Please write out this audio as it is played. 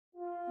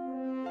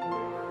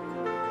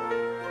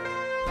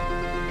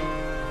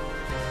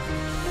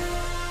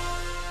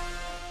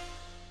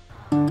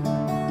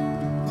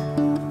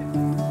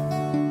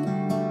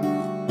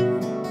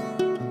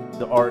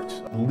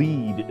arts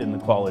lead in the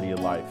quality of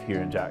life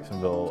here in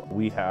Jacksonville.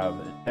 We have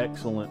an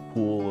excellent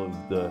pool of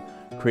the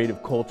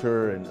creative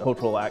culture and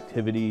cultural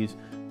activities.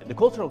 The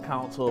Cultural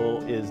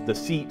Council is the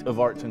seat of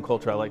arts and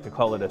culture. I like to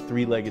call it a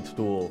three-legged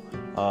stool.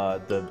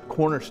 The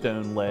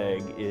cornerstone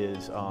leg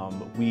is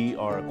we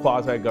are a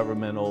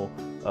quasi-governmental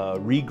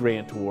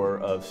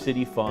re-grantor of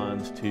city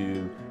funds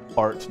to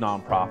arts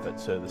nonprofits.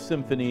 So the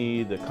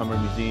Symphony, the Cummer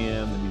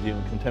Museum, the Museum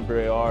of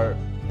Contemporary Art.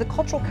 The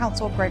Cultural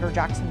Council of Greater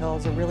Jacksonville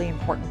is a really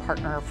important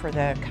partner for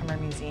the Cummer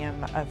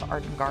Museum of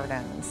Art and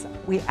Gardens.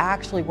 We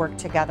actually work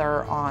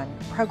together on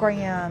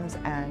programs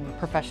and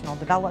professional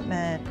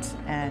development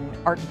and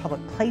art in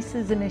public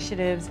places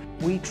initiatives.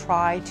 We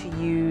try to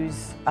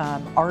use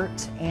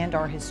art and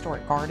our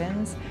historic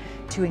gardens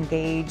to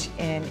engage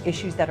in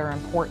issues that are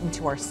important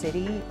to our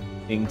city.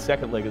 The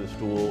second leg of the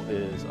stool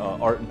is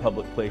art in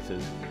public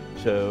places.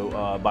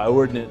 So by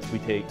ordinance, we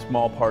take a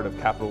small part of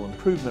capital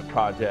improvement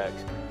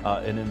projects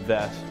and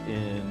invest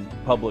in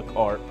public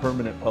art,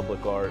 permanent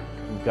public art.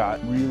 We've got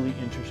really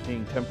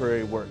interesting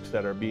temporary works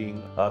that are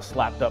being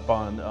slapped up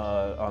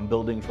on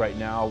buildings right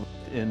now.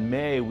 In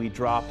May, we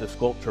dropped a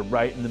sculpture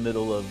right in the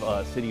middle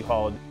of City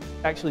Hall.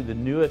 Actually, the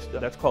newest,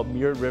 that's called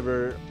Mirror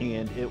River,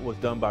 and it was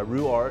done by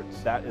Rue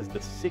Arts. That is the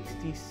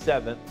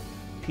 67th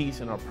piece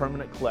in our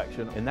permanent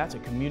collection, and that's a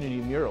community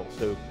mural.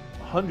 So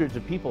hundreds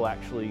of people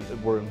actually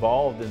were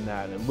involved in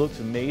that. It looks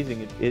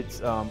amazing.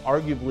 It's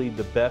arguably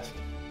the best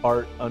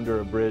art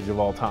under a bridge of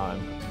all time.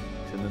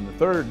 And then the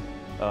third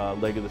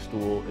leg of the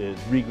stool is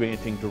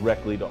re-granting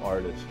directly to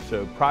artists.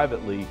 So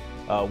privately,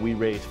 we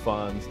raise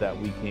funds that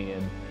we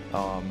can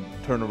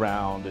turn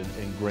around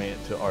and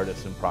grant to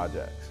artists and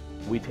projects.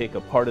 We take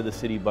a part of the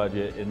city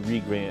budget and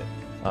re-grant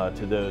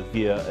to those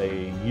via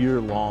a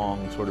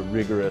year-long sort of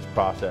rigorous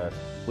process.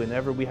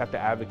 Whenever we have to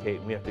advocate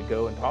and we have to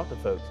go and talk to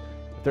folks,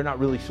 if they're not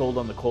really sold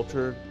on the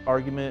culture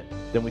argument,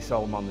 then we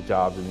sell them on the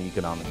jobs and the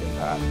economic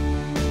impact.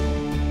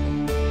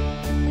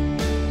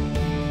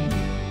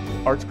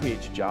 Arts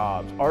creates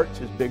jobs.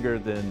 Arts is bigger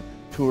than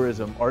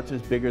tourism. Arts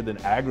is bigger than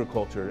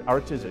agriculture.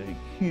 Arts is a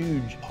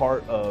huge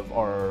part of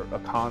our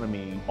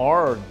economy.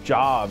 Our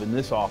job in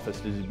this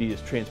office is to be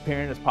as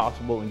transparent as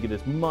possible and get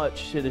as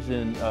much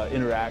citizen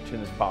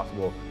interaction as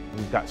possible.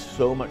 We've got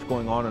so much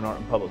going on in art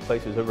and public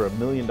places, over $1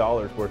 million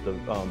worth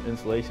of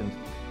installations.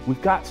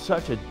 We've got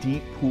such a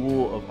deep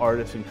pool of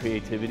artists and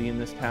creativity in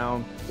this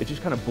town. It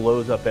just kind of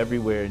blows up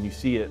everywhere and you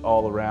see it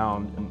all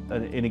around.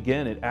 And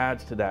again, it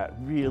adds to that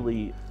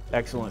really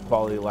excellent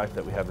quality of life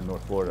that we have in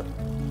North Florida.